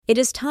It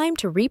is time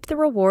to reap the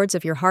rewards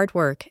of your hard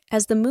work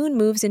as the moon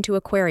moves into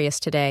Aquarius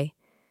today.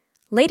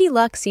 Lady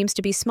Luck seems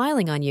to be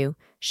smiling on you,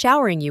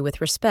 showering you with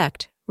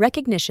respect,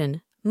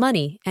 recognition,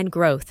 money, and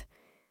growth.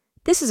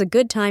 This is a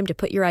good time to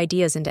put your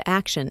ideas into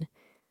action.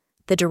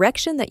 The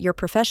direction that your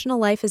professional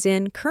life is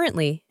in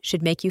currently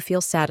should make you feel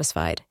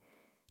satisfied.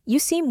 You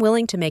seem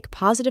willing to make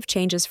positive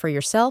changes for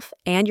yourself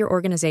and your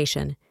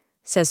organization,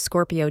 says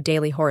Scorpio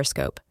Daily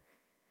Horoscope.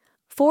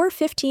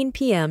 4:15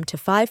 p.m. to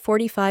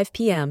 5:45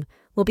 p.m.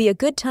 will be a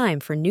good time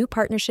for new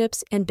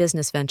partnerships and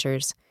business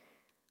ventures.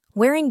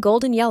 Wearing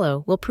gold and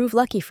yellow will prove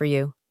lucky for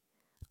you.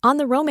 On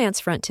the romance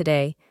front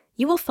today,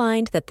 you will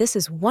find that this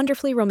is a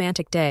wonderfully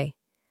romantic day.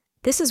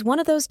 This is one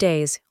of those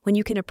days when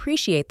you can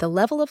appreciate the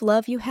level of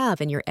love you have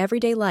in your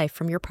everyday life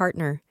from your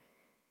partner.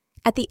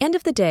 At the end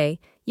of the day,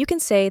 you can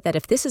say that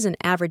if this is an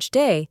average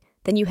day,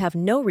 then you have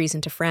no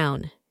reason to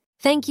frown.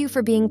 Thank you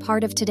for being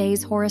part of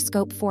today's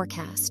horoscope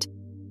forecast.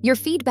 Your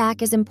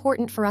feedback is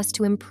important for us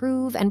to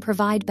improve and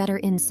provide better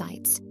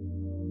insights.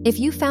 If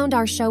you found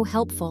our show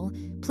helpful,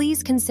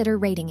 please consider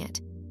rating it.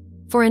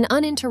 For an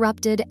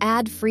uninterrupted,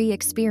 ad-free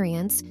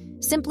experience,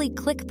 simply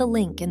click the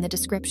link in the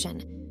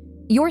description.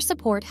 Your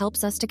support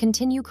helps us to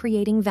continue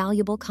creating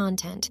valuable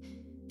content.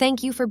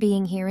 Thank you for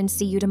being here and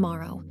see you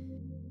tomorrow.